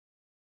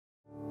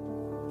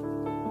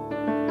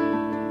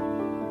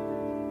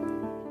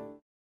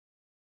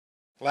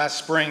Last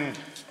spring,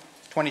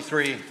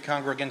 23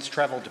 congregants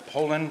traveled to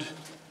Poland.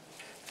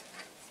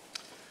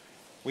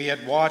 We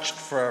had watched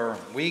for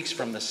weeks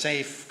from the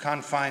safe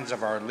confines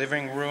of our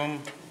living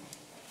room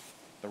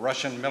the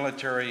Russian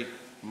military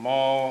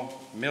maul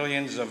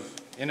millions of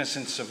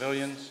innocent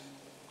civilians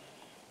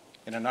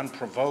in an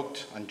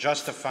unprovoked,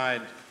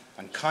 unjustified,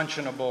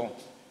 unconscionable,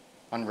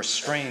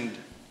 unrestrained,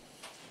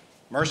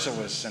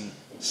 merciless, and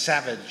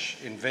savage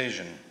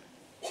invasion.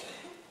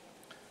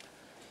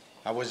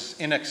 I was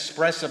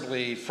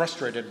inexpressibly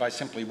frustrated by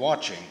simply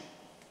watching.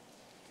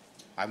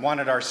 I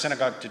wanted our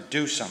synagogue to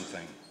do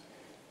something,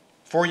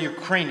 for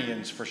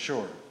Ukrainians for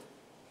sure,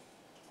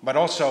 but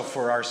also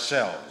for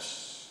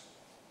ourselves.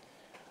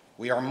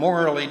 We are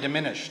morally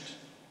diminished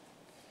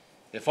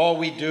if all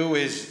we do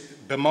is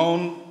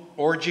bemoan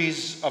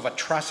orgies of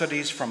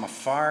atrocities from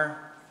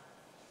afar,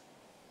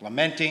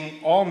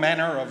 lamenting all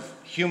manner of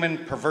human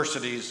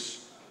perversities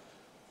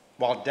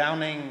while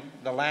downing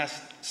the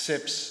last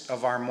sips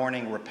of our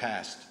morning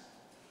repast.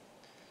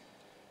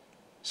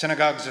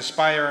 Synagogues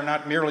aspire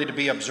not merely to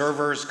be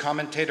observers,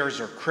 commentators,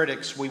 or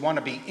critics. We want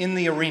to be in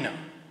the arena,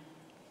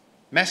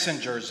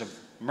 messengers of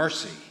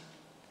mercy,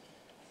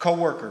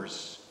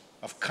 co-workers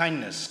of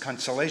kindness,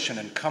 consolation,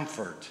 and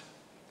comfort,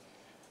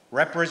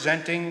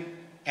 representing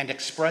and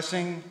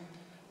expressing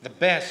the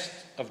best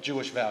of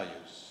Jewish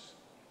values.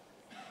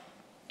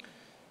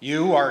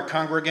 You, our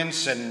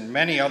congregants, and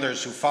many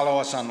others who follow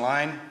us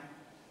online,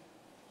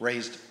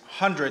 raised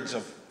hundreds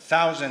of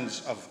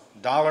thousands of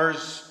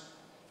dollars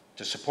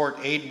to support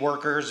aid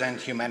workers and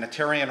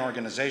humanitarian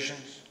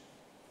organizations.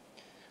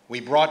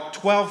 We brought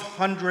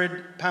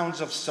 1,200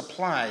 pounds of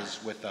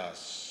supplies with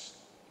us.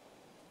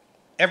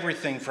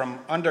 Everything from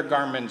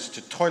undergarments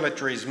to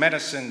toiletries,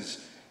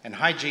 medicines, and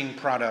hygiene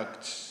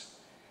products.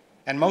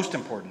 And most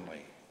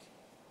importantly,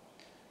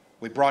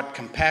 we brought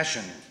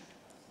compassion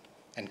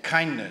and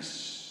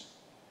kindness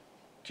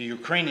to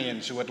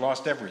Ukrainians who had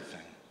lost everything.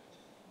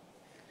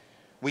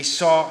 We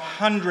saw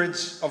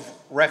hundreds of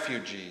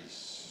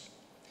refugees.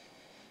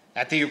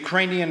 At the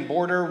Ukrainian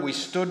border, we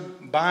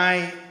stood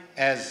by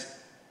as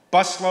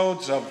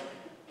busloads of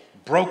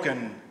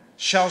broken,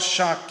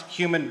 shell-shocked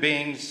human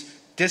beings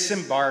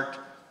disembarked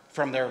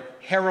from their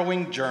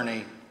harrowing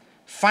journey,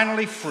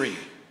 finally free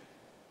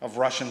of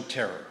Russian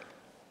terror.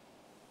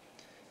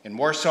 In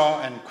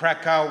Warsaw and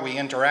Krakow, we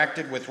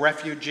interacted with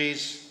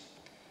refugees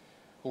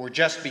who were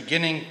just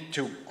beginning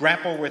to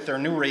grapple with their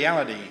new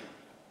reality,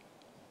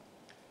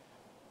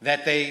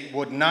 that they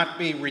would not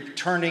be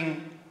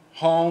returning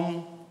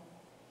home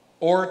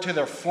or to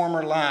their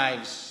former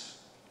lives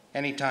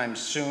anytime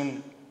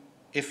soon,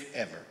 if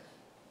ever.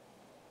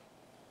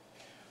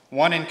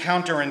 One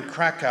encounter in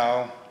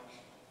Krakow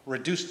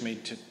reduced me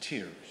to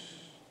tears.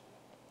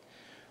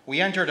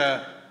 We entered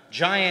a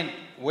giant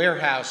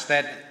warehouse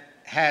that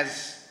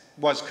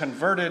was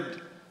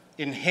converted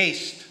in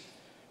haste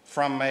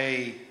from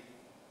a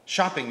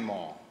shopping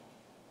mall.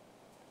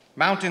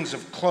 Mountains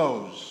of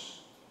clothes,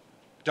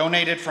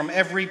 donated from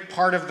every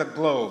part of the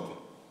globe,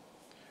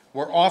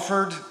 were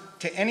offered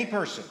to any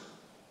person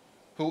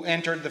who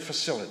entered the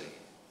facility.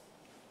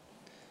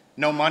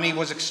 No money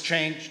was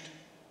exchanged.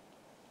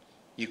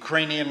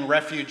 Ukrainian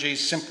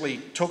refugees simply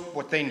took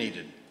what they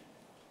needed: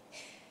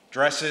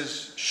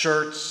 dresses,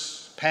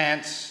 shirts,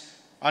 pants,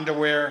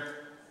 underwear,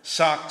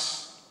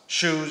 socks,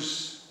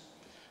 shoes.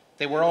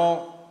 They were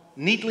all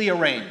neatly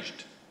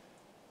arranged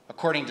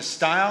according to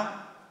style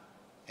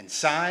and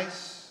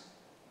size.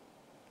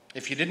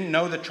 If you didn't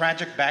know the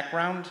tragic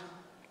background,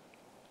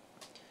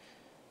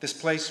 this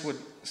place would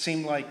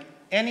seem like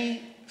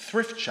any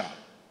thrift shop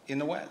in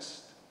the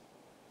West.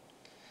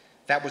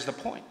 That was the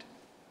point,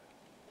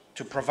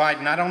 to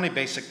provide not only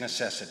basic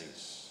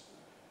necessities,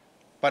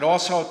 but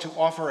also to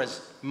offer as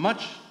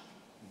much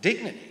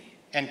dignity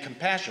and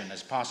compassion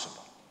as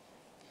possible.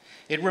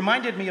 It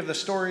reminded me of the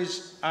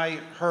stories I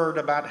heard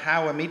about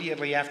how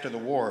immediately after the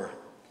war,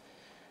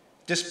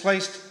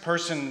 displaced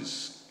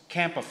persons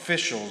camp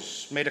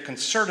officials made a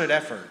concerted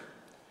effort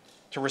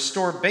to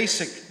restore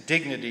basic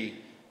dignity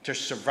to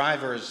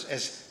survivors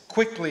as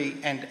quickly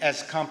and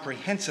as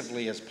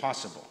comprehensively as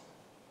possible.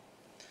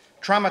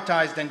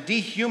 Traumatized and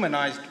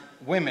dehumanized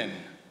women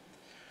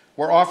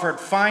were offered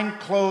fine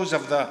clothes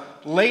of the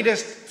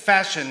latest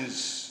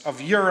fashions of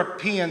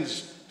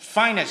Europeans'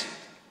 finest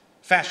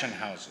fashion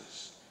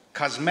houses,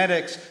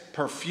 cosmetics,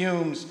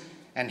 perfumes,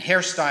 and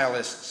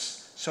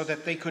hairstylists, so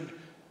that they could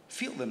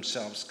feel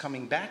themselves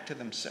coming back to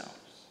themselves.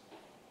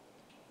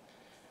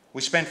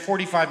 We spent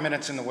 45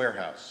 minutes in the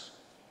warehouse,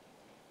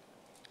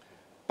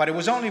 but it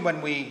was only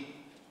when we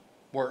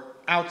were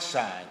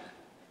outside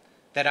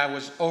that I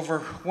was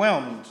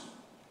overwhelmed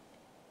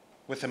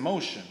with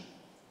emotion.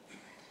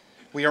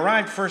 We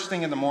arrived first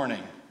thing in the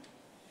morning.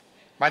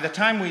 By the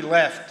time we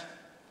left,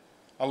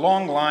 a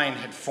long line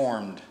had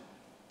formed.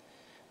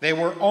 They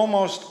were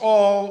almost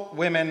all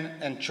women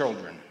and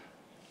children.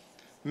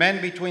 Men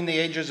between the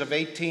ages of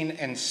 18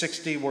 and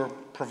 60 were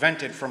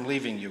prevented from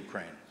leaving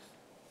Ukraine.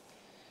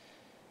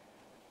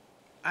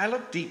 I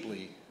looked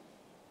deeply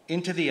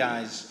into the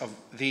eyes of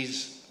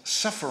these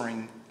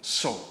suffering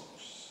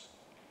souls.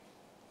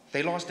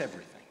 they lost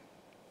everything.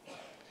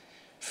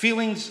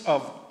 Feelings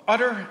of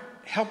utter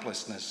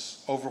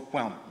helplessness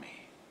overwhelmed me.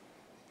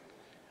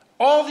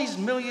 All these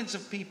millions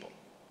of people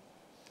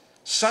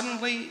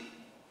suddenly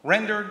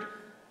rendered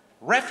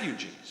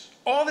refugees.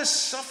 All this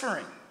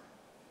suffering,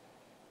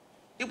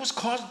 it was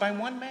caused by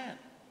one man,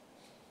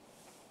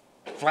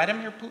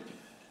 Vladimir Putin.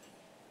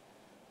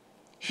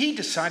 He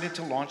decided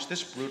to launch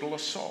this brutal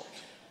assault.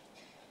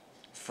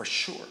 For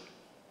sure,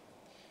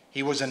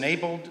 he was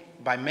enabled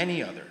by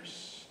many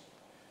others.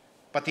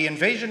 But the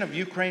invasion of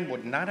Ukraine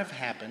would not have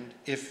happened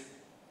if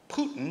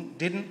Putin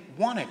didn't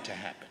want it to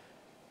happen.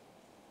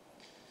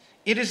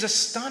 It is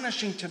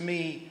astonishing to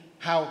me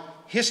how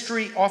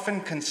history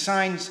often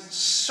consigns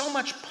so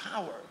much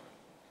power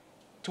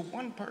to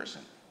one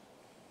person.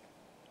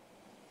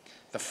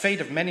 The fate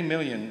of many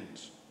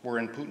millions were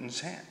in Putin's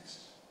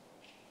hands.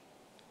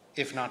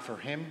 If not for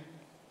him,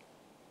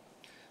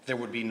 there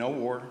would be no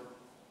war.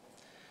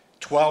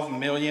 12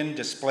 million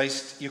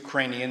displaced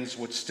Ukrainians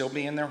would still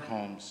be in their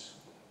homes.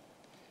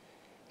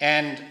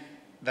 And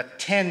the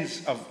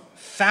tens of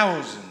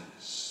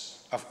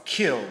thousands of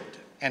killed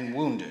and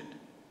wounded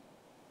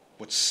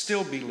would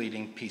still be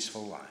leading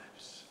peaceful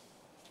lives.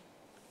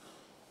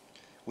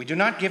 We do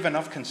not give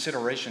enough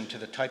consideration to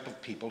the type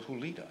of people who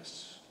lead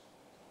us.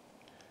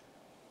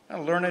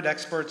 Learned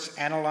experts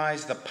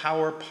analyze the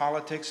power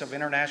politics of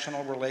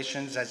international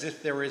relations as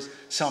if there is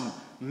some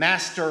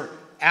master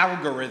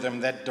algorithm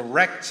that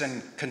directs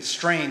and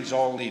constrains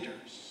all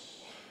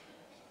leaders.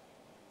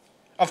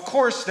 Of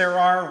course, there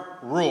are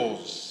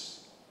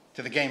rules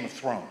to the Game of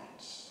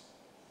Thrones,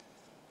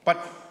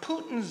 but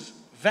Putin's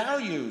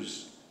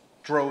values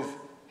drove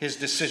his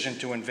decision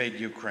to invade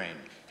Ukraine.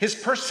 His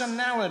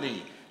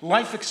personality,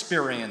 life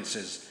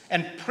experiences,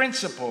 and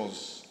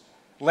principles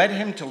led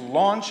him to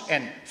launch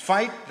and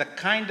fight the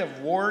kind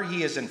of war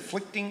he is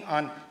inflicting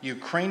on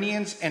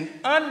Ukrainians, an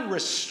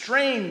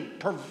unrestrained,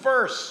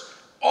 perverse,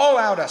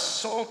 all-out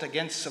assault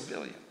against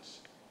civilians.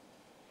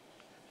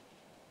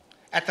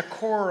 At the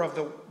core of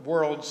the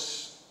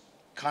world's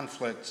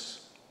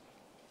conflicts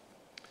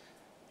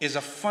is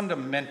a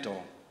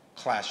fundamental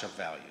clash of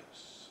values.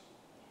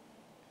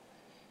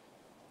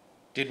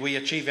 Did we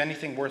achieve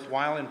anything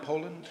worthwhile in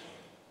Poland?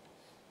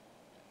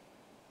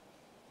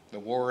 The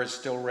war is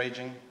still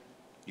raging.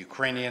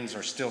 Ukrainians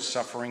are still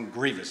suffering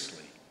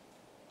grievously.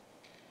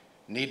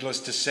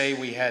 Needless to say,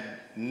 we had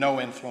no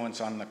influence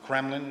on the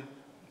Kremlin.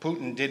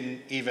 Putin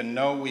didn't even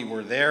know we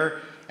were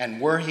there,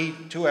 and were he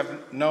to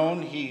have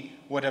known, he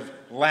would have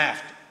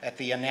laughed at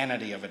the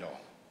inanity of it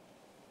all.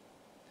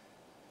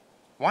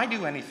 Why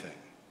do anything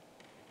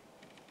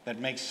that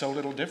makes so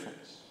little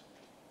difference?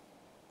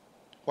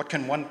 What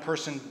can one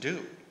person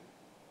do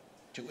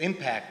to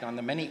impact on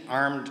the many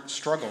armed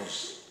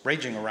struggles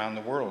raging around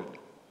the world?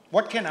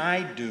 What can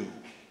I do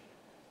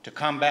to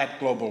combat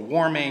global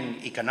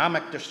warming,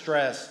 economic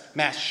distress,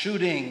 mass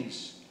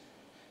shootings,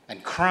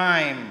 and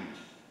crime,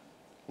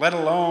 let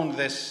alone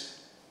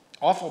this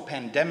awful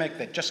pandemic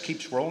that just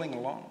keeps rolling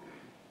along?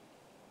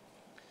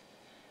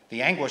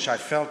 The anguish I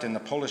felt in the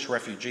Polish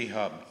refugee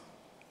hub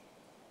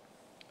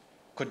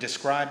could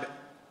describe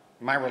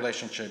my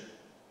relationship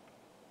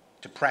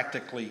to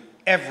practically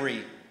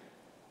every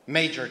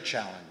major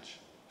challenge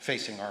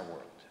facing our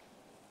world.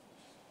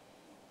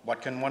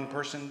 What can one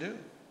person do?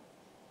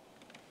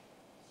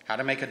 How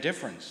to make a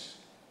difference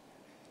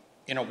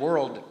in a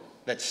world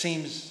that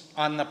seems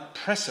on the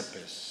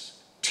precipice,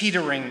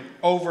 teetering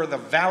over the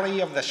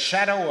valley of the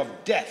shadow of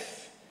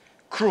death,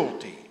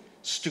 cruelty,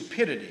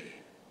 stupidity,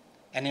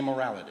 and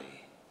immorality.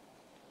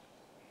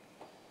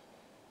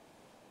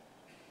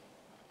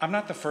 I'm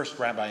not the first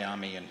Rabbi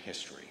Ammi in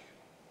history,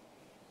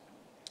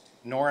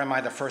 nor am I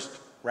the first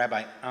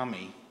Rabbi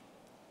Ammi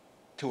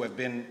to have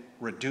been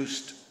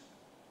reduced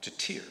to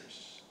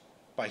tears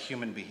by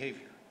human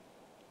behavior.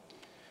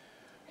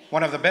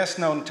 One of the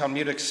best-known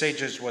Talmudic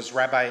sages was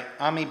Rabbi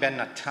Ammi ben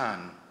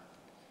Natan.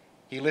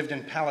 He lived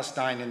in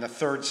Palestine in the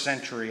 3rd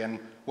century and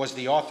was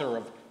the author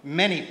of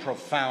many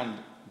profound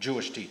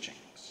Jewish teachings.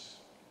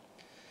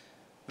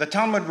 The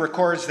Talmud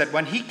records that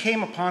when he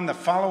came upon the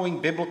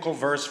following biblical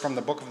verse from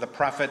the book of the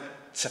prophet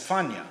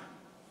Zephaniah,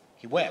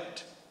 he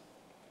wept.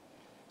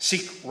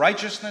 Seek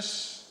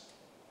righteousness,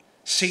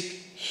 seek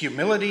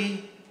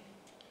humility.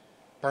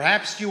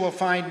 Perhaps you will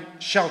find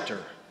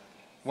shelter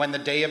when the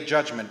day of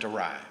judgment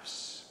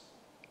arrives.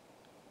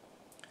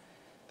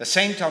 The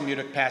same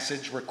Talmudic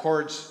passage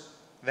records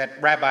that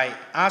Rabbi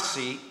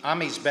Asi,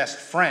 Ammi's best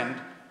friend,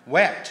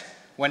 wept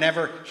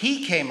whenever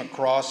he came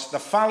across the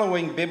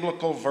following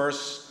biblical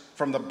verse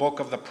from the book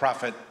of the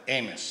prophet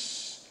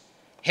Amos.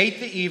 Hate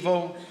the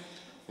evil,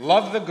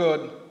 love the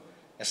good,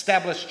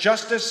 establish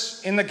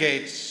justice in the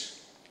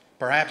gates.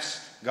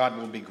 Perhaps God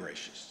will be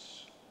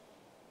gracious.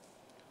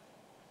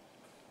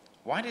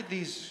 Why did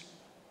these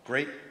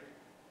great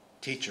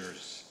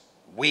teachers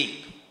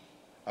weep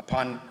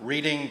upon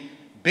reading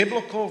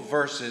biblical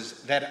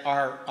verses that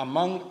are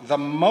among the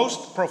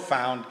most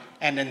profound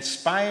and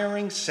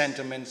inspiring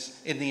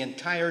sentiments in the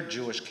entire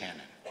Jewish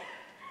canon?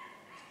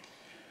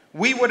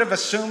 we would have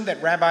assumed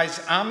that Rabbis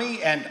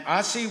Ammi and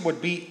Asi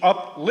would be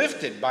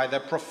uplifted by the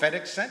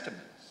prophetic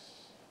sentiments.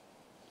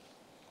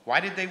 Why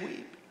did they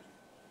weep?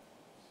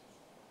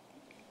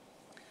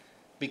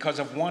 Because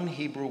of one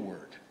Hebrew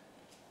word,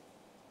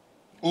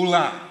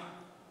 ulai,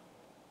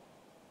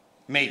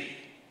 maybe.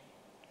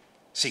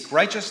 Seek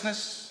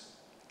righteousness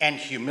and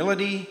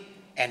humility,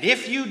 and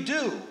if you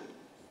do,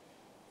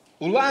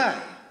 ulai,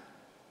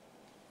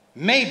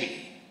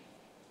 maybe,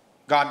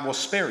 God will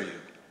spare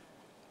you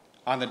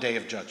on the day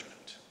of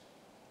judgment.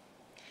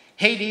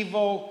 Hate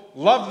evil,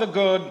 love the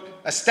good,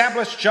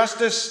 establish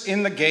justice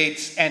in the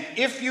gates, and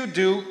if you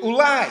do,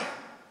 ulai,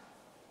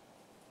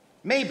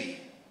 maybe,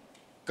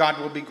 God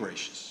will be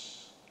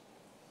gracious.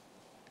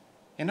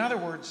 In other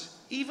words,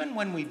 even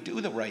when we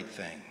do the right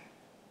thing,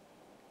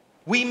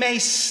 we may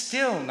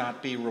still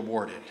not be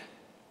rewarded,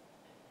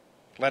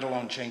 let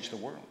alone change the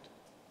world.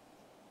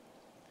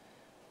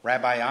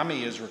 Rabbi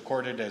Ammi is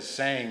recorded as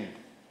saying,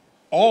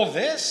 all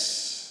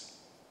this,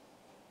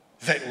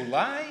 the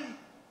ulai,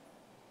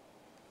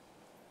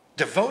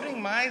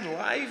 devoting my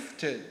life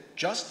to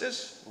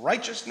justice,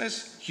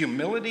 righteousness,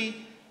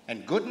 humility,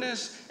 and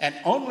goodness, and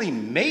only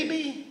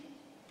maybe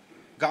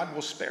God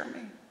will spare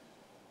me.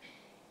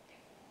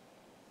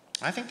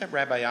 I think that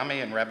Rabbi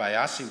Ammi and Rabbi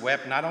Asi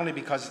wept not only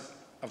because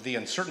of the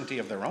uncertainty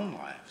of their own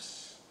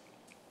lives,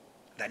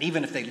 that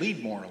even if they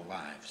lead moral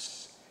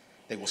lives,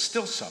 they will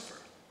still suffer,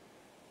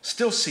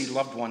 still see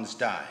loved ones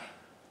die,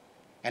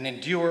 and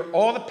endure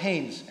all the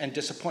pains and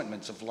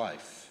disappointments of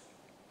life.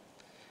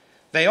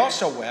 They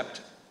also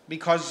wept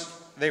because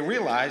they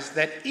realized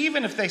that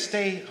even if they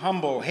stay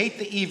humble, hate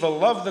the evil,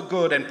 love the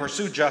good, and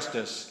pursue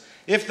justice,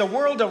 if the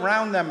world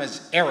around them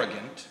is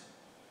arrogant,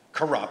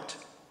 corrupt,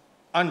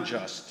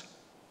 unjust,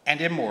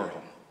 and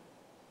immoral,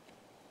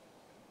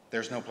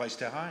 there's no place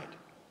to hide.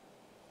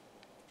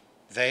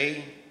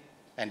 They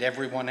and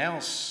everyone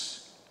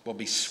else will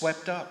be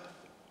swept up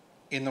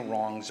in the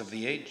wrongs of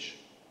the age.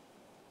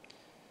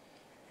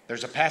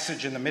 There's a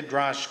passage in the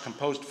Midrash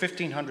composed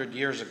 1,500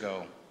 years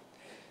ago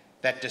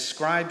that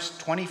describes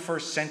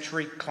 21st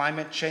century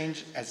climate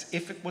change as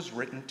if it was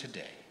written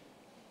today.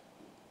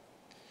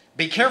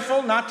 Be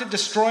careful not to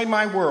destroy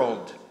my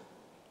world.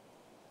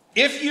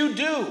 If you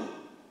do,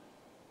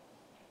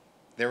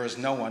 there is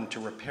no one to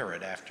repair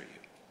it after you.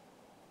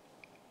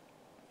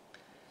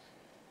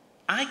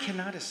 I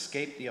cannot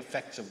escape the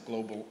effects of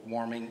global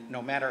warming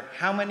no matter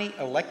how many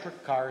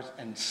electric cars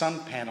and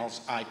sun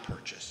panels I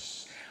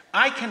purchase.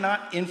 I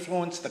cannot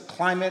influence the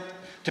climate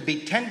to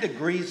be 10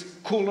 degrees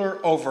cooler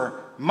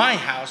over my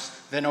house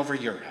than over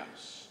your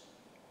house.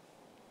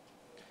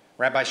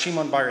 Rabbi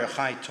Shimon Bar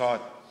Yochai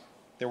taught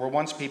there were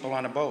once people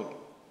on a boat.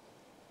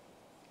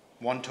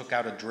 One took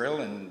out a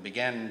drill and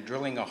began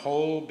drilling a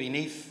hole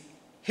beneath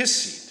his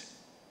seat.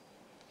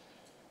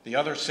 The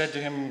other said to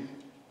him,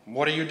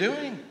 "What are you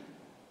doing?"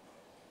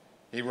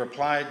 He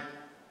replied,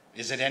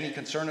 "Is it any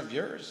concern of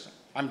yours?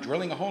 I'm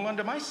drilling a hole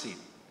under my seat,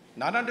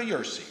 not under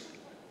your seat."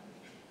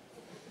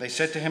 They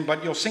said to him,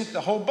 "But you'll sink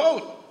the whole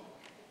boat,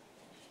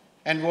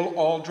 and we'll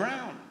all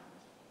drown."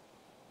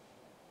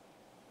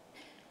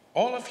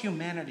 All of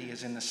humanity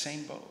is in the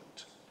same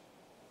boat.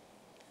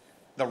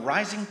 The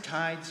rising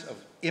tides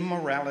of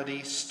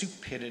immorality,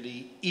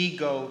 stupidity,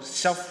 ego,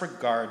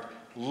 self-regard,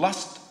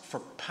 lust for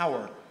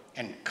power,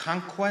 and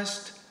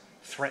conquest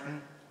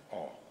threaten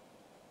all.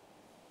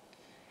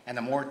 And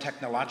the more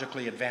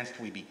technologically advanced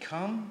we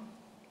become,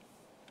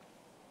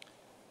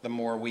 the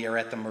more we are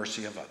at the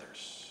mercy of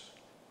others.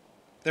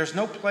 There's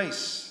no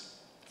place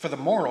for the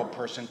moral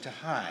person to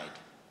hide.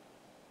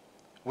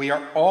 We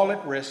are all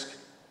at risk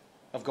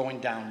of going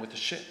down with the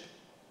ship.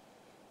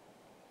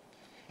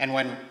 And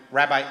when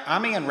Rabbi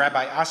Ammi and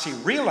Rabbi Asi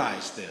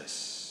realized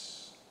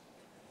this,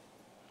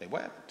 they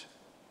wept.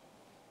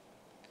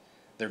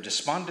 Their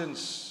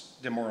despondence,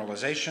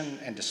 demoralization,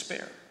 and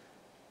despair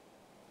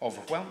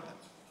overwhelmed them.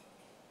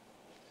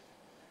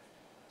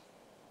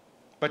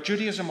 But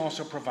Judaism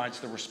also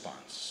provides the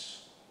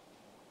response.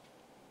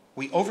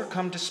 We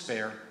overcome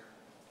despair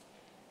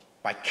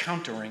by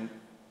countering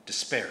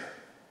despair,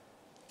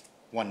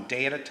 one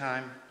day at a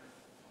time,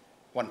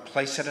 one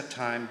place at a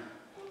time,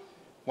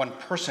 one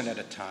person at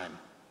a time,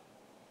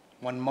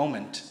 one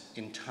moment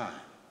in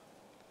time.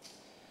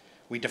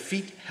 We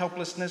defeat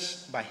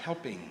helplessness by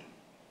helping.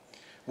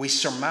 We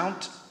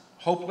surmount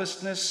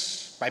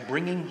hopelessness by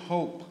bringing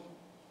hope.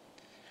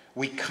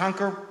 We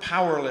conquer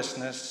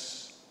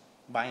powerlessness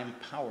by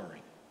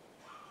empowering.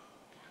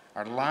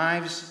 Our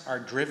lives are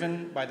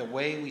driven by the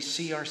way we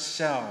see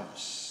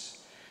ourselves.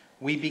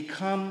 We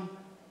become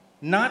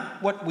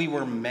not what we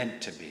were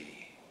meant to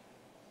be,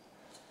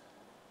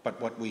 but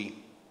what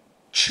we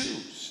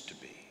choose to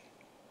be.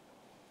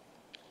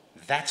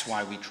 That's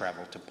why we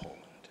travel to Poland.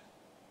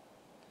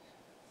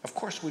 Of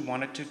course, we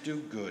wanted to do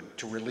good,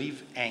 to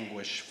relieve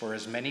anguish for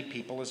as many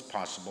people as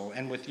possible,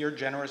 and with your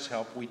generous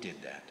help, we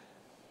did that.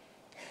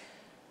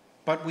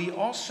 But we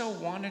also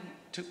wanted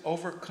to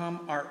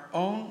overcome our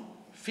own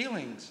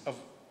feelings of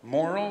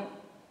moral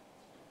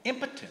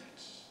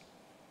impotence.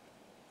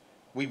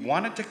 We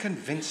wanted to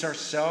convince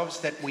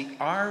ourselves that we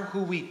are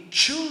who we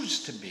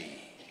choose to be.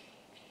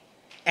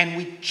 And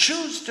we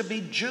choose to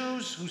be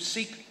Jews who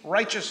seek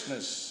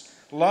righteousness,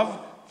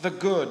 love the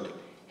good,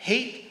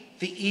 hate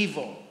the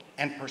evil,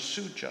 and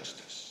pursue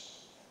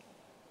justice.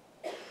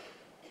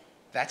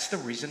 That's the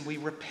reason we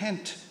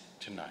repent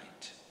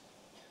tonight.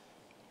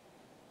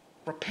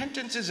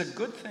 Repentance is a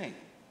good thing,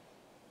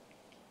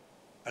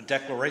 a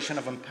declaration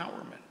of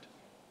empowerment,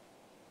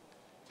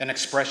 an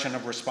expression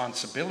of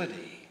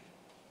responsibility.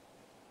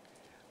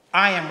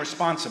 I am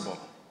responsible.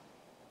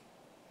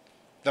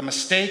 The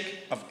mistake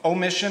of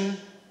omission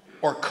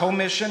or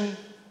commission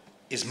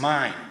is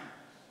mine,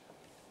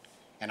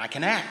 and I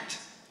can act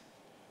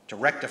to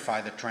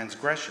rectify the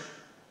transgression.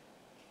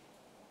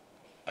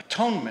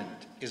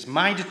 Atonement is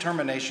my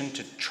determination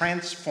to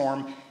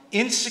transform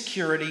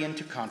insecurity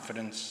into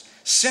confidence,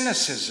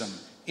 cynicism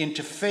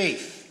into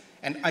faith,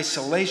 and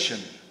isolation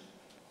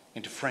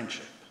into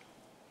friendship.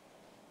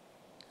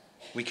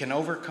 We can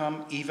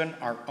overcome even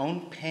our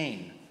own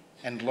pain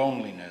and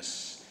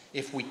loneliness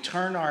if we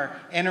turn our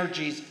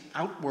energies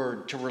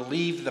outward to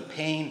relieve the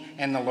pain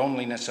and the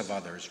loneliness of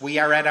others. We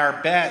are at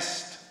our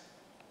best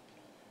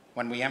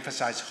when we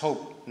emphasize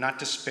hope, not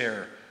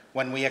despair,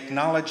 when we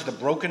acknowledge the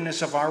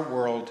brokenness of our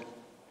world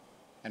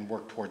and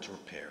work towards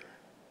repair.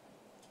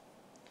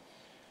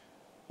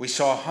 We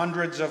saw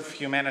hundreds of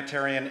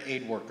humanitarian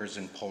aid workers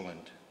in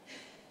Poland.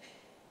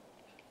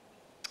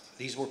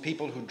 These were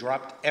people who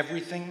dropped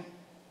everything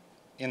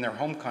in their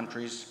home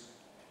countries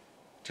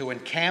to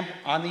encamp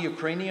on the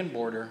Ukrainian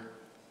border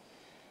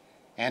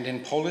and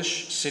in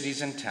Polish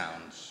cities and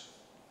towns,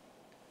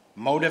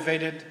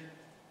 motivated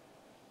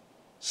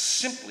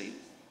simply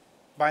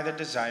by the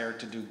desire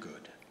to do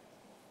good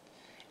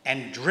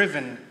and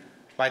driven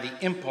by the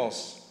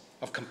impulse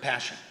of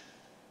compassion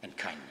and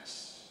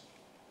kindness.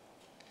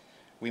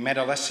 We met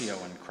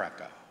Alessio in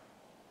Krakow,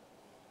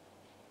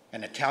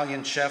 an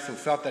Italian chef who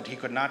felt that he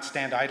could not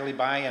stand idly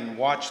by and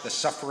watch the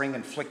suffering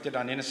inflicted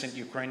on innocent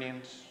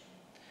Ukrainians.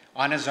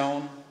 On his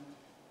own,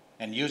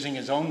 and using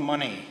his own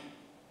money,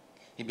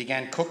 he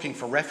began cooking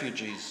for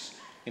refugees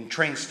in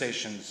train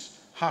stations,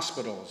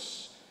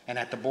 hospitals, and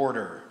at the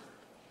border.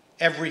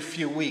 Every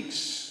few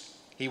weeks,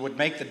 he would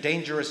make the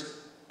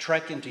dangerous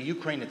trek into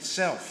Ukraine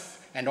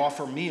itself and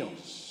offer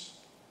meals.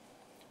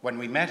 When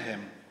we met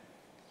him,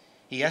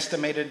 he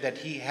estimated that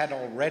he had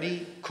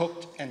already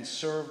cooked and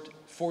served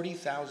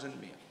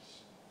 40,000 meals.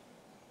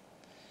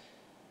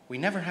 We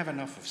never have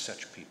enough of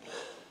such people.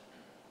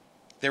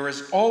 There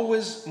is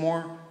always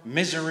more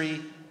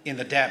misery in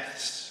the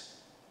depths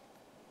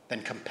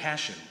than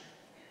compassion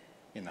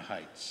in the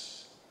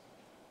heights.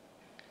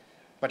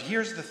 But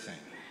here's the thing.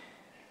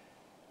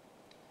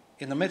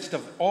 In the midst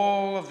of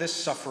all of this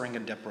suffering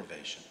and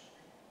deprivation,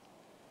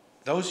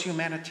 those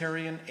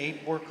humanitarian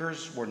aid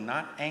workers were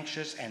not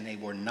anxious and they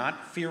were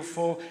not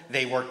fearful.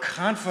 They were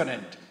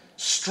confident,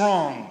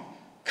 strong,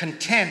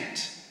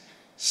 content,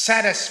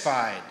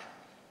 satisfied,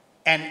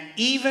 and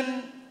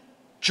even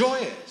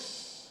joyous.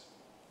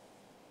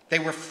 They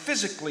were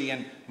physically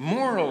and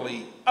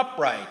morally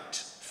upright,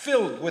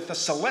 filled with the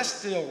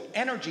celestial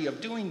energy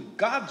of doing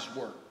God's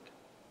work.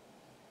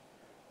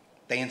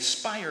 They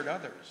inspired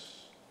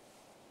others.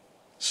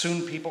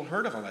 Soon people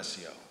heard of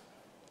Alessio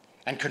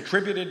and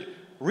contributed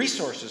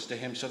resources to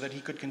him so that he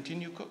could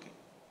continue cooking.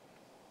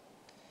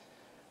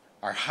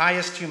 Our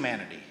highest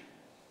humanity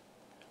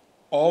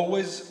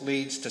always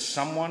leads to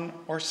someone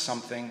or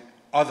something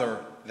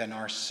other than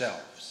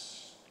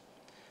ourselves.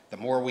 The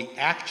more we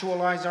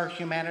actualize our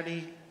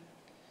humanity,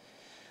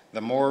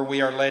 the more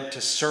we are led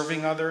to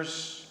serving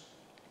others,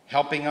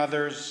 helping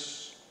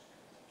others,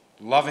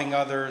 loving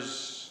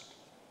others,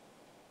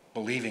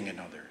 believing in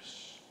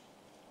others.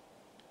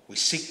 We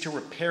seek to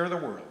repair the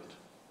world,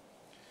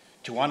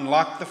 to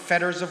unlock the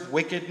fetters of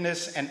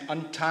wickedness and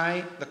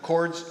untie the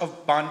cords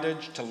of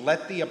bondage, to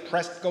let the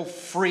oppressed go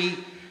free,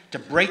 to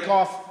break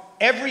off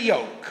every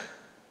yoke,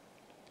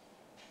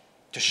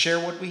 to share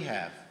what we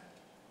have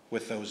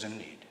with those in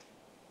need.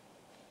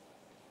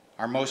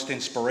 Our most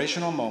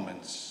inspirational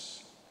moments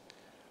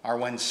are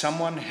when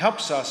someone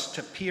helps us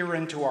to peer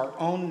into our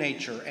own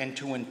nature and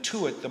to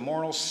intuit the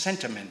moral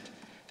sentiment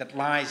that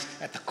lies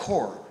at the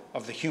core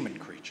of the human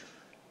creature.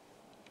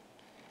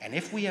 And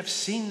if we have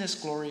seen this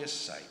glorious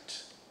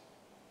sight,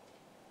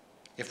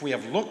 if we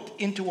have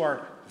looked into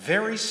our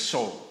very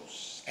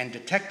souls and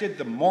detected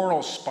the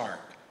moral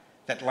spark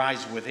that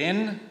lies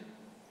within,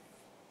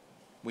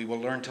 we will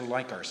learn to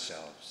like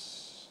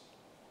ourselves.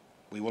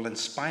 We will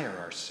inspire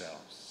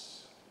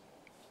ourselves.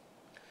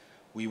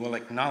 We will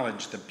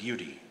acknowledge the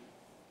beauty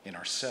in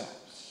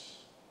ourselves.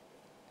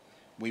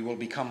 We will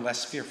become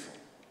less fearful,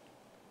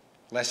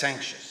 less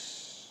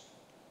anxious.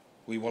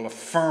 We will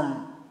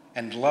affirm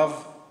and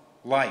love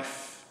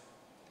life,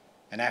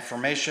 an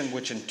affirmation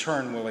which in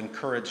turn will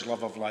encourage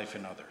love of life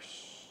in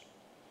others.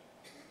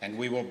 And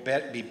we will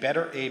be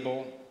better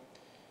able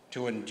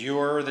to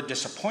endure the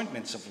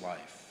disappointments of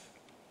life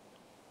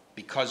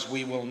because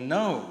we will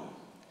know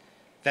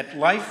that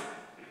life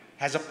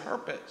has a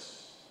purpose.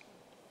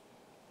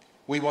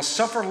 We will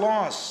suffer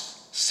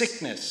loss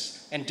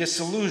sickness, and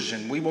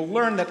disillusion. We will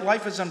learn that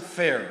life is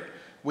unfair.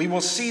 We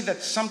will see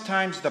that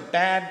sometimes the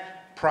bad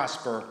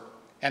prosper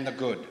and the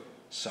good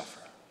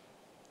suffer.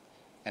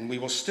 And we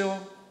will still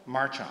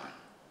march on,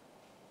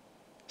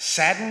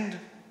 saddened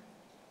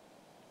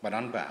but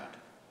unbowed,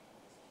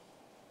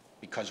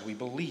 because we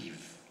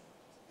believe.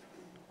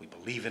 We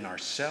believe in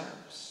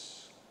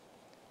ourselves,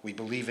 we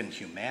believe in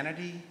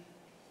humanity,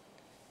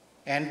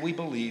 and we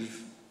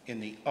believe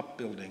in the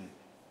upbuilding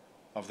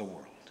of the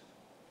world.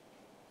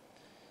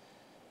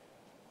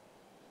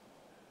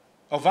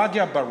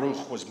 Ovadia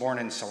Baruch was born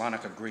in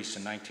Salonika, Greece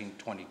in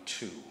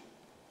 1922,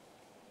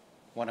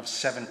 one of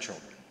 7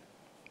 children.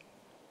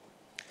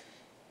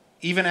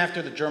 Even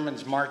after the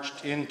Germans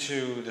marched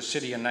into the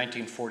city in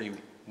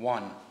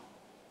 1941,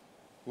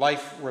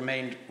 life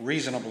remained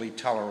reasonably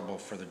tolerable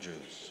for the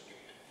Jews.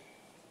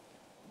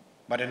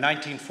 But in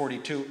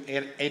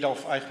 1942,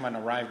 Adolf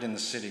Eichmann arrived in the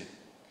city,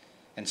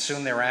 and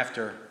soon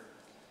thereafter,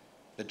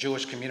 the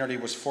Jewish community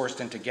was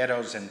forced into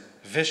ghettos and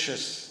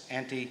vicious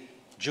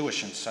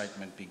anti-Jewish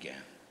incitement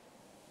began.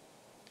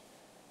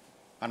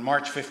 On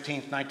March 15,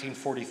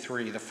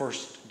 1943, the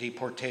first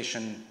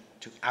deportation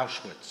to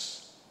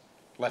Auschwitz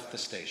left the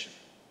station.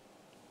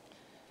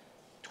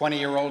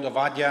 20-year-old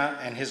Ovadia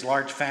and his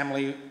large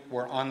family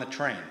were on the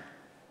train,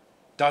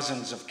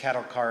 dozens of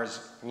cattle cars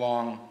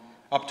long,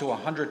 up to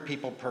 100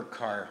 people per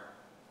car,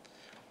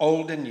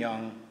 old and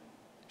young,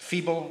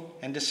 feeble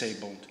and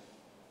disabled,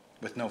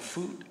 with no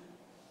food,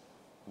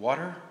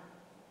 water,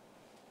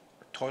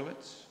 or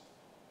toilets.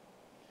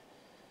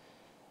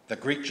 The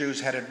Greek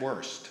Jews had it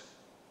worst.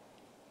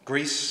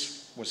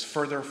 Greece was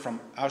further from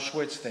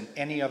Auschwitz than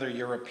any other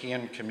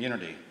European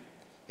community.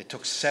 It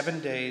took 7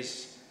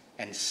 days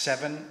and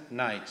 7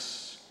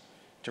 nights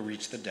to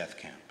reach the death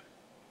camp.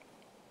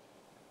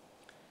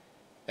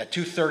 At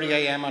 2:30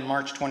 a.m. on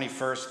March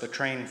 21st, the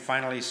train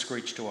finally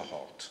screeched to a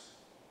halt.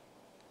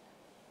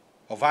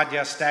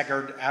 Ovadia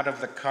staggered out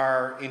of the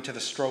car into the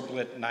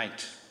strobe-lit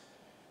night.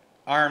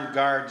 Armed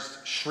guards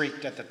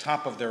shrieked at the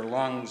top of their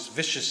lungs,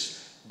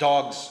 vicious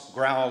dogs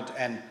growled,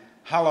 and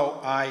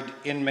hollow-eyed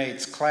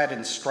inmates clad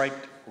in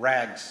striped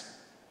rags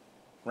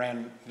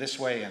ran this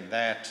way and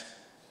that.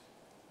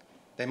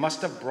 They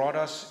must have brought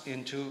us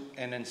into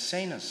an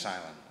insane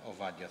asylum,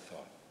 Ovadia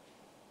thought.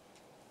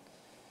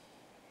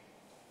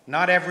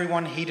 Not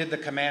everyone heeded the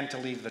command to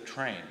leave the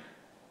train.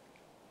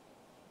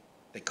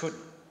 They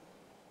couldn't.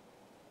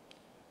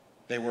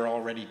 They were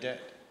already dead.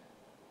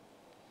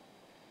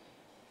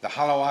 The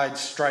hollow-eyed,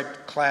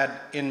 striped-clad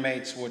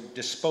inmates would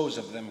dispose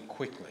of them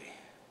quickly.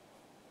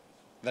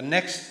 The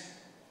next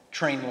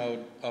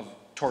trainload of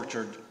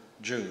tortured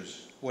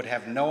Jews would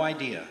have no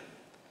idea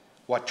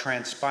what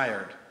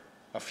transpired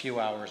a few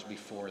hours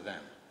before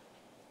them.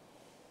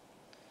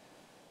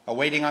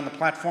 Awaiting on the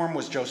platform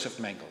was Joseph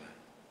Mengele.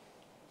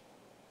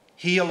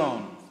 He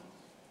alone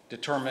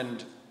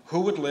determined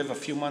who would live a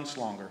few months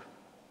longer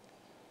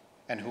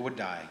and who would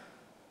die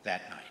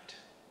that night.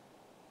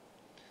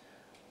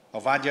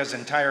 Ovadia's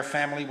entire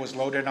family was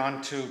loaded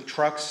onto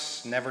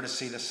trucks, never to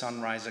see the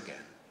sun rise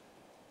again.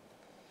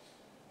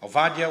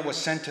 Ovadia was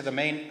sent to the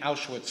main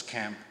Auschwitz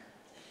camp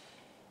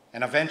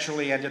and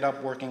eventually ended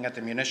up working at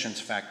the munitions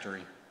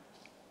factory,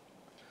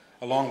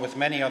 along with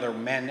many other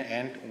men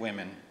and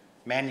women,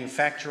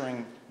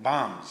 manufacturing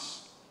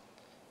bombs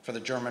for the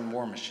German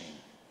war machine.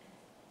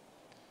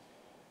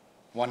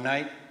 One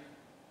night,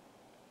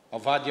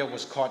 Ovadia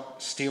was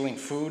caught stealing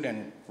food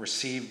and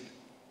received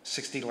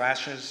 60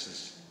 lashes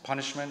as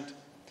punishment.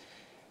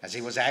 As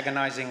he was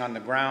agonizing on the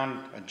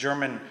ground, a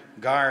German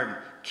guard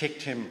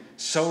kicked him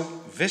so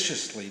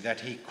viciously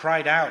that he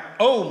cried out,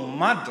 "Oh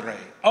madre,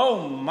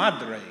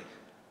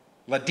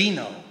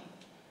 Ladino,"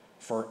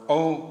 for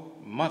 "oh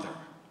mother."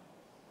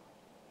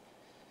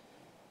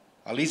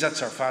 Aliza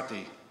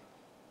Tsarfati,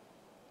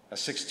 a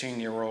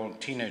 16-year-old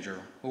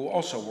teenager who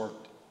also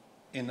worked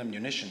in the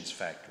munitions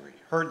factory,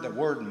 heard the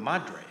word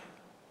madre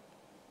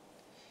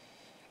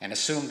and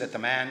assumed that the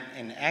man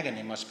in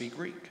agony must be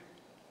Greek.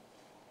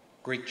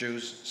 Greek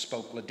Jews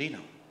spoke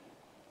Ladino.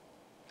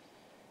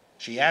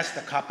 She asked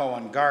the capo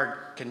on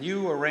guard, "Can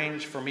you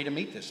arrange for me to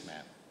meet this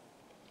man?"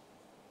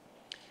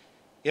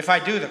 "If I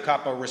do," the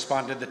capo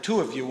responded, "the two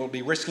of you will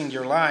be risking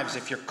your lives.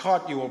 If you're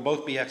caught, you will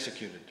both be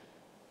executed."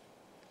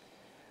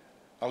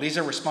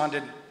 Aliza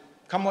responded,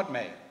 "Come what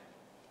may,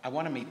 I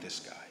want to meet this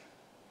guy."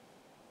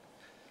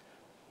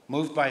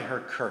 Moved by her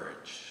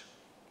courage,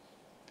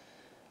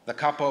 the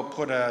capo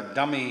put a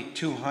dummy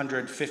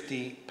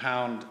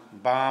 250-pound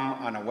bomb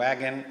on a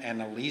wagon, and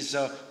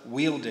Aliza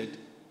wheeled it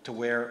to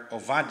where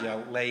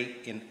Ovadia lay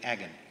in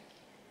agony.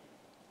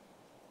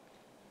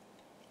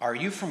 "Are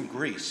you from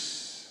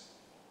Greece?"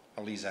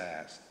 Aliza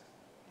asked.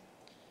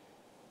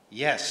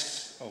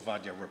 "Yes,"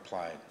 Ovadia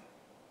replied.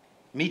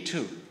 "Me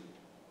too,"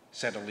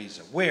 said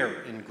Aliza.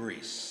 "Where in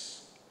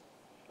Greece?"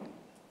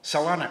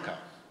 "Salonika,"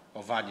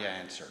 Ovadia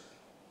answered.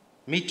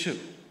 "Me too,"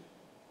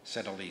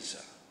 said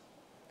Aliza.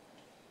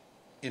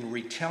 In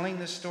retelling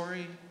this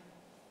story,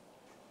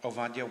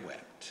 Ovadia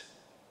wept.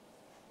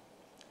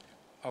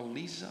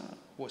 Aliza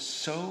was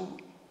so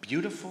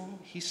beautiful,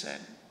 he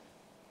said,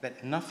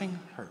 that nothing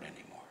hurt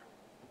anymore.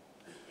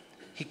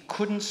 He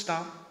couldn't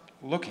stop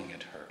looking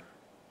at her.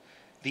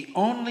 The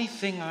only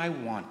thing I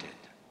wanted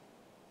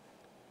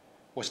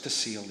was to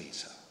see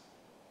Eliza.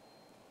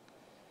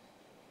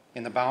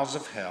 In the bowels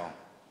of hell,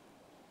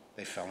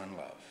 they fell in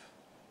love.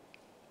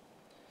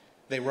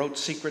 They wrote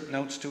secret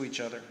notes to each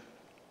other,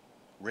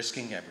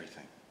 risking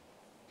everything.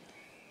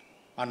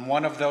 On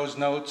one of those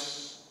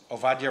notes,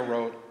 Ovadia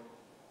wrote,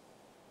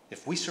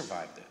 "If we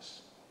survive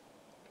this,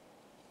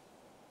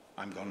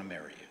 I'm going to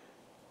marry you."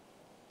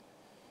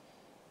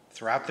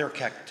 Throughout their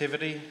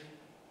captivity,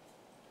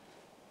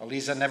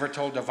 Eliza never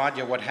told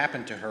Ovadia what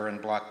happened to her in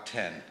Block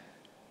 10.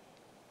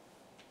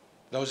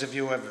 Those of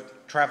you who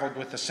have traveled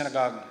with the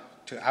synagogue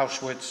to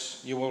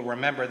Auschwitz, you will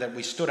remember that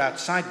we stood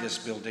outside this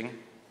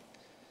building.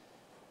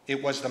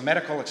 It was the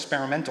medical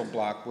experimental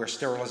block where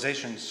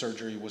sterilization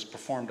surgery was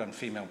performed on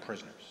female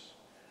prisoners.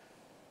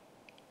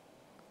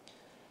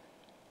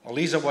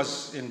 Eliza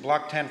was in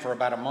Block 10 for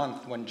about a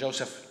month when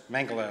Joseph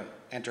Mengele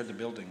entered the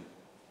building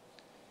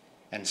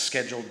and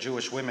scheduled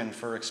Jewish women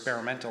for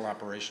experimental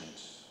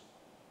operations.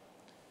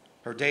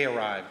 Her day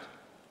arrived,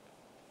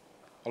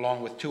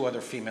 along with 2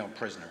 other female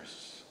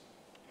prisoners.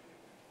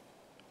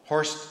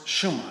 Horst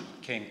Schumann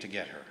came to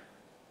get her.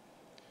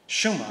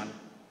 Schumann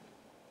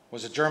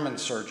was a German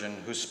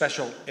surgeon whose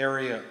special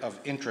area of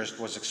interest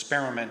was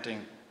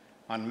experimenting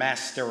on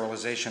mass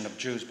sterilization of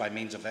Jews by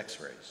means of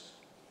X-rays.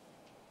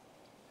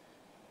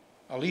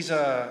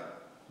 Eliza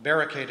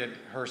barricaded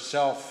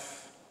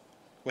herself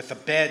with the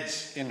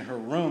beds in her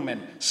room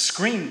and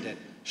screamed at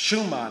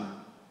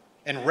Schumann.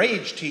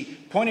 Enraged, he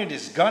pointed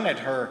his gun at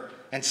her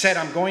and said,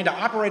 "I'm going to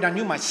operate on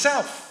you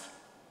myself,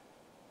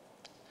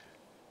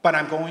 but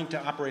I'm going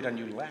to operate on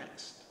you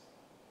last."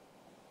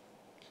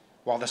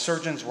 While the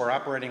surgeons were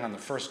operating on the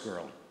first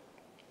girl,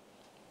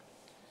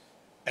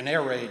 an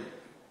air raid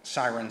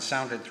siren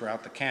sounded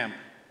throughout the camp,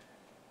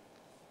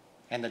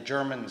 and the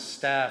German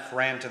staff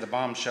ran to the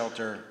bomb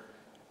shelter,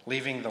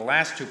 leaving the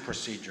last 2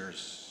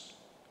 procedures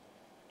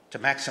to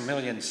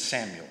Maximilian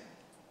Samuel,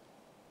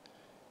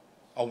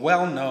 a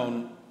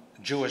well-known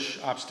Jewish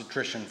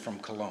obstetrician from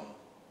Cologne.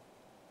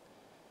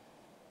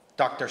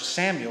 Dr.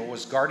 Samuel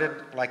was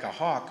guarded like a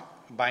hawk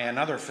by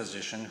another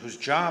physician whose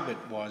job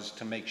it was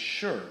to make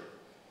sure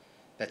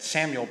that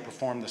Samuel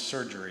performed the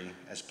surgery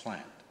as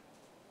planned.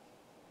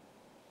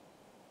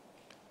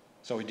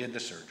 So he did the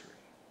surgery.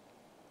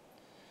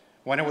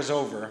 When it was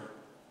over,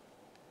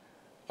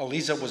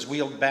 Eliza was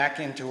wheeled back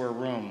into her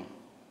room.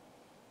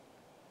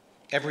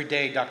 Every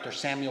day, Dr.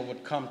 Samuel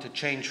would come to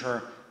change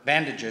her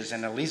bandages,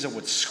 and Eliza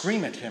would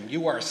scream at him,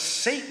 "You are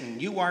Satan,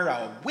 you are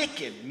a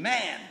wicked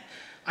man.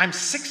 I'm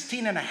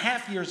 16 and a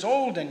half years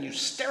old and you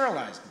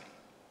sterilized me."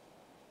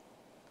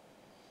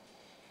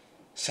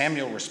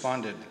 Samuel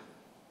responded,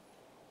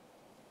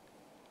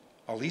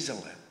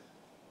 "Eliza,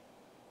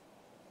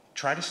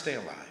 try to stay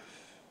alive.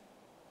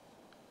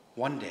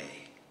 One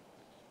day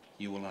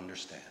you will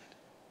understand."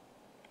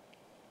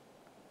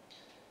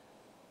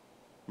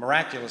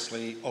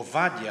 Miraculously,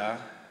 Ovadia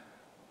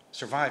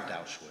survived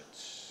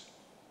Auschwitz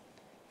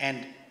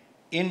and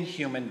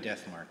inhuman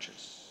death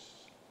marches.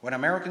 When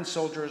American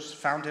soldiers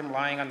found him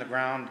lying on the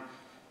ground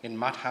in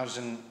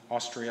Mauthausen,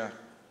 Austria,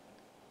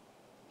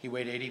 he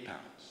weighed 80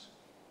 pounds.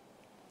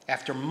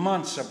 After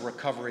months of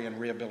recovery and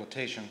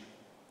rehabilitation,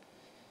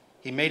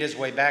 he made his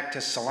way back to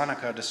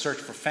Salonika to search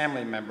for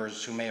family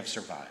members who may have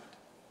survived.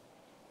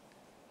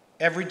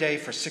 Every day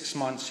for 6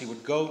 months, he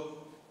would go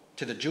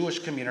to the Jewish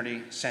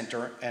Community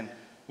Center and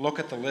look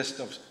at the list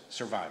of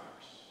survivors.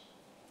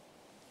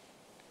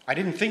 "I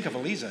didn't think of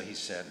Eliza," he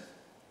said,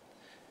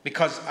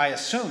 "because I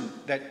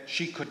assumed that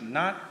she could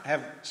not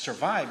have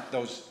survived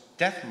those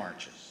death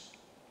marches.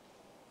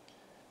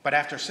 But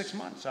after 6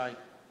 months, I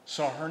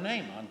saw her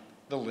name on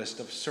the list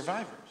of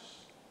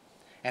survivors,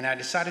 and I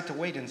decided to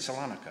wait in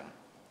Salonika,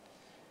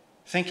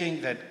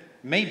 thinking that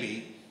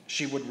maybe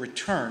she would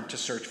return to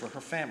search for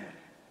her family."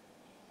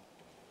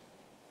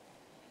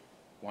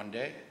 One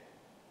day,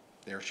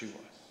 there she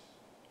was.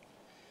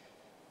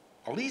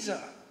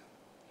 "Eliza,"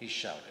 he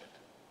shouted.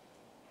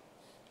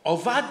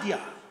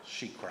 "Ovadia,"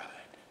 she cried.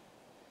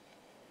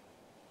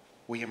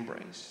 We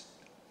embraced.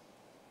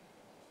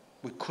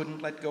 We couldn't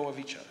let go of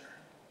each other.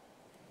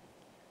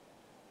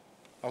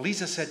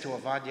 Eliza said to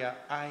Ovadia,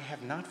 "I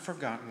have not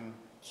forgotten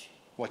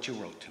what you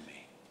wrote to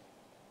me,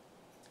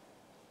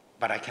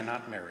 but I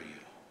cannot marry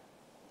you.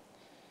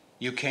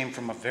 You came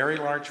from a very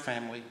large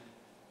family.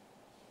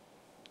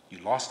 You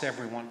lost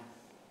everyone,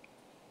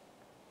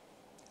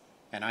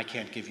 and I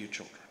can't give you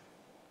children."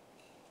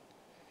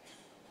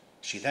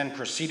 She then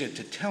proceeded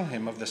to tell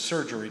him of the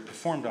surgery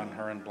performed on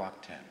her in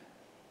Block 10.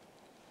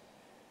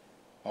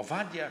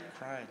 Ovadia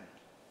cried,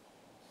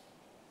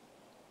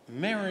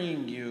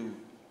 "Marrying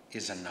you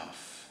is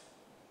enough.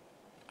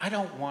 I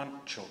don't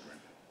want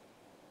children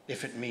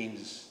if it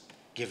means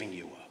giving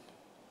you up."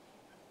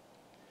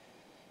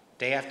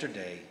 Day after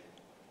day,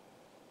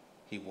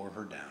 he wore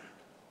her down.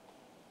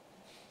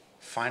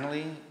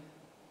 Finally,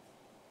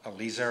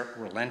 Eliezer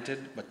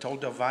relented, but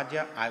told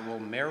Ovadia, I will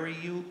marry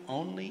you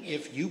only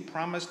if you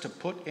promise to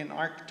put in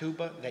our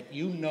ketubah that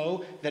you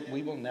know that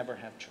we will never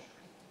have children.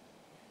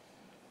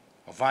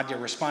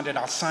 Ovadia responded,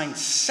 I'll sign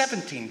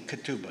 17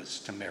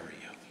 ketubahs to marry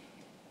you.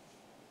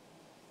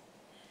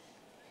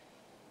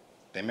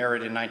 They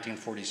married in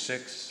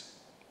 1946,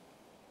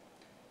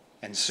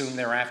 and soon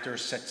thereafter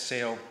set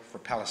sail for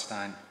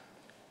Palestine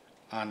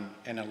on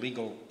an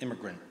illegal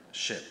immigrant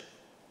ship.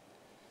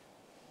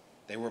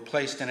 They were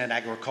placed in an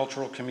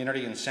agricultural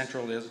community in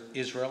central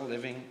Israel,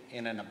 living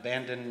in an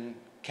abandoned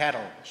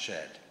cattle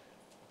shed.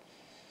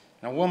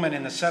 And a woman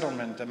in the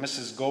settlement,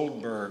 Mrs.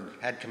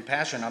 Goldberg, had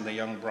compassion on the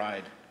young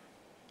bride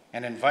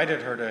and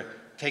invited her to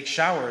take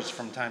showers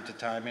from time to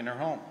time in her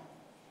home.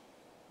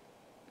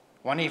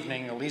 One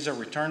evening, Eliezer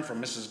returned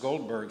from Mrs.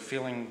 Goldberg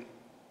feeling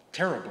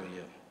terribly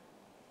ill.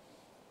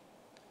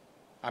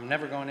 I'm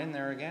never going in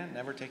there again,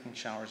 never taking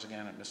showers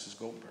again at Mrs.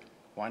 Goldberg.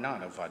 Why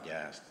not? Ovadia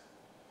asked.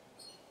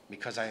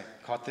 Because I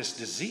caught this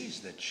disease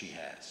that she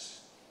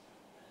has.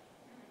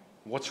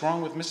 What's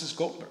wrong with Mrs.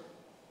 Goldberg?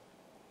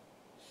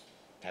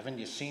 Haven't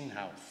you seen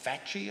how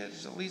fat she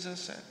is, Eliezer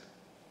said.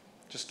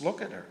 Just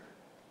look at her.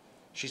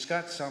 She's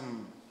got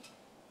some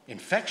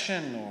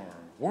infection or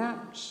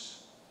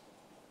worms.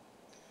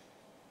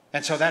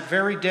 And so that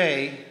very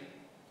day,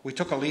 we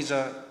took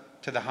Eliezer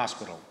to the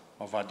hospital,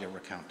 Ovadia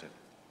recounted.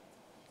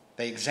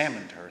 They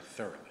examined her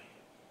thoroughly.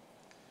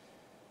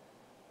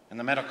 And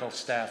the medical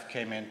staff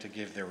came in to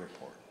give their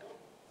report.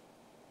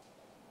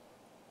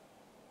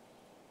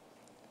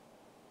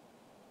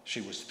 She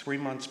was 3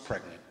 months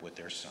pregnant with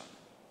their son.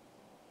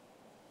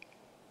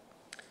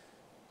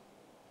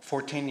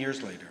 14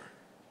 years later,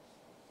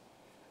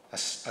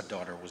 a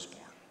daughter was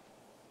born.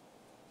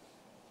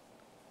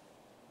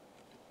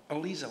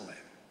 Eliezer,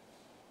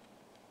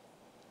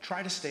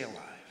 try to stay alive.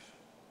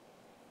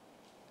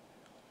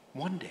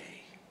 One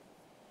day,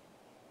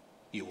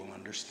 you will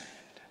understand.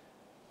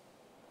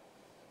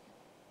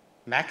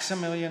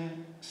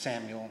 Maximilian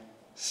Samuel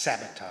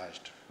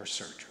sabotaged her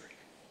surgery.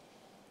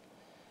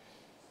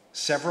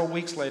 Several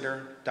weeks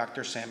later,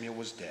 Dr. Samuel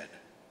was dead.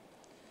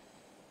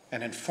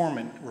 An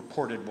informant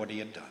reported what he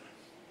had done.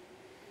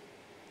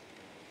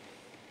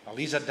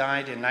 Eliezer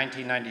died in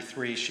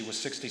 1993. She was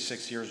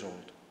 66 years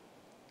old.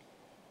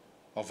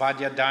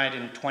 Ovadia died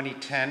in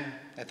 2010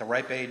 at the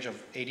ripe age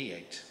of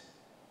 88.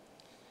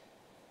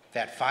 They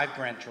had 5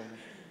 grandchildren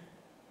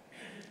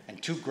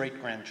and 2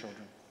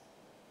 great-grandchildren.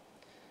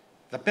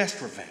 The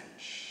best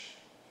revenge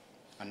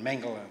on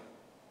Mengele,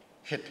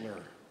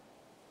 Hitler,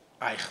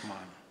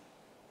 Eichmann,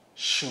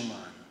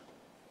 Schumann,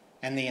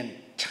 and the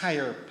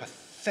entire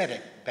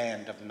pathetic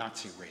band of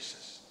Nazi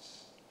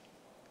racists.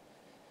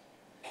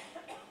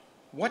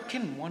 What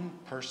can one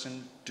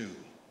person do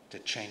to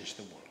change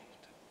the world?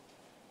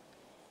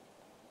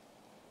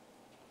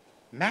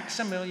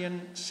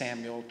 Maximilian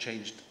Samuel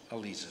changed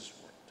Eliezer's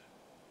world.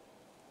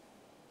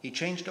 He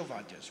changed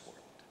Ovadia's world.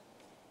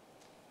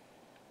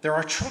 There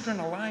are children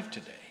alive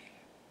today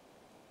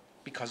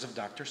because of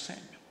Dr.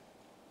 Samuel.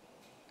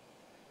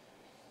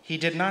 He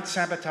did not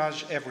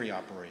sabotage every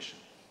operation.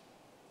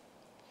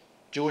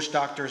 Jewish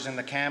doctors in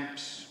the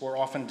camps were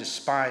often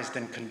despised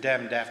and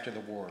condemned after the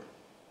war.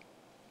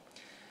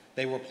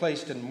 They were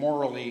placed in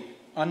morally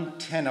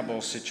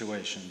untenable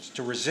situations.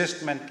 To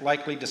resist meant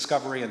likely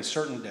discovery and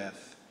certain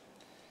death.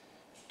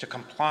 To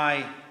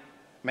comply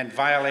meant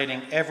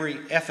violating every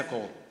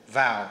ethical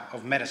vow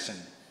of medicine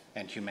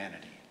and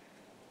humanity.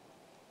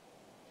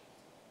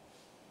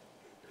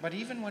 But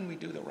even when we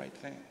do the right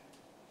thing,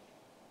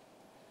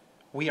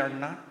 we are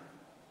not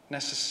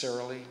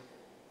necessarily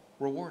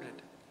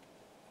rewarded.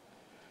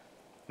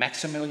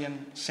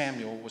 Maximilian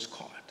Samuel was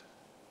caught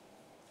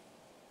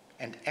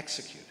and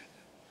executed.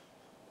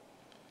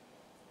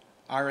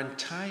 Our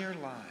entire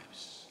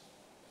lives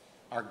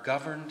are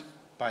governed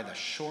by the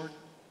short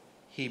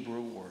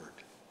Hebrew word,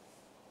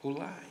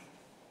 ulai.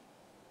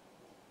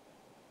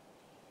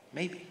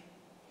 Maybe.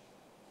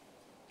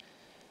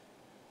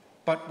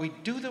 But we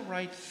do the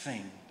right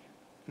thing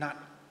not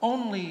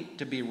only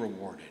to be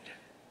rewarded,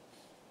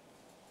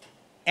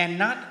 and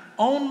not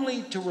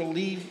only to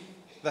relieve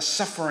the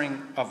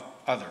suffering of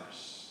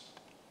others.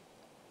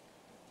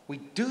 We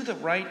do the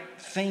right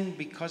thing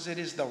because it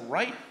is the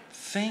right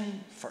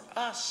thing for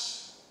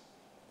us.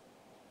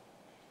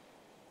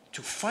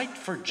 To fight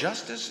for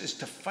justice is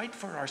to fight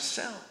for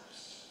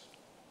ourselves.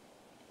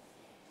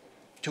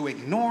 To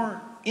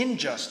ignore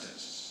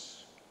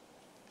injustice,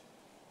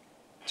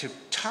 to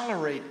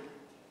tolerate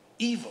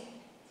evil,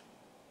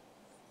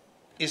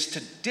 is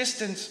to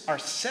distance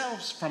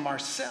ourselves from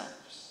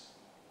ourselves.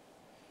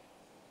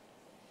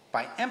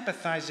 By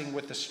empathizing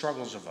with the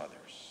struggles of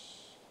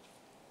others,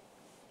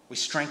 we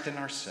strengthen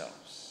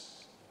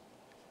ourselves.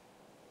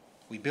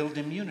 We build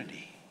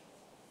immunity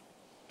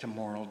to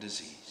moral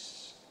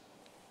disease.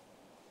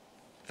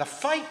 The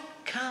fight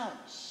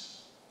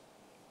counts.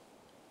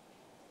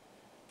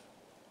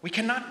 We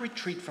cannot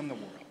retreat from the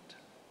world.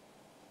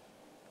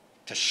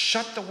 To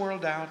shut the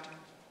world out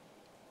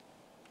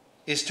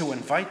is to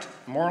invite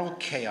moral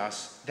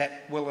chaos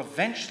that will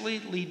eventually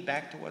lead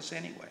back to us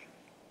anyway.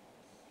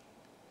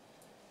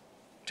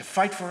 To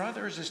fight for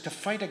others is to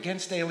fight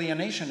against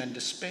alienation and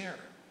despair.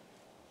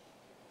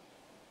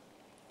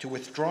 To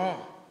withdraw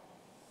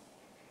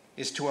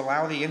is to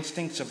allow the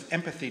instincts of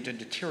empathy to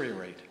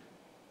deteriorate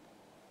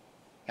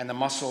and the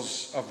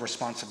muscles of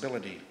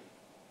responsibility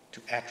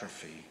to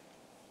atrophy.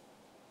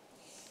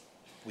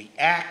 We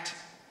act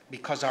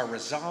because our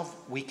resolve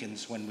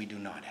weakens when we do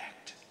not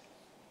act.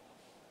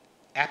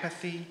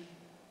 Apathy,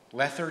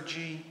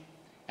 lethargy,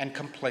 and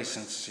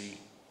complacency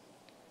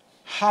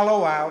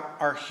hollow out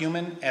our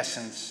human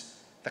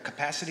essence, the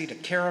capacity to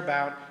care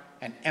about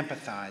and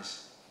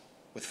empathize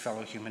with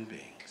fellow human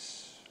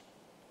beings.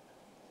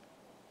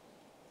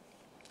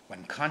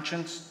 When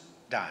conscience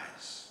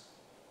dies,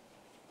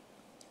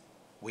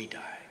 we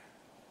die,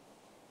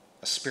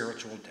 a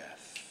spiritual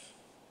death.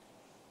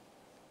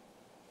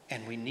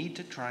 And we need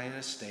to try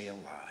to stay alive.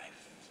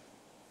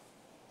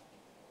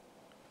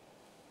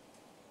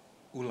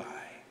 Ulai,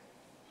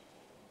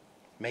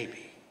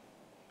 maybe,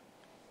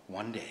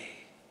 one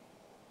day,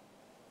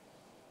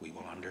 we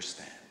will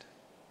understand.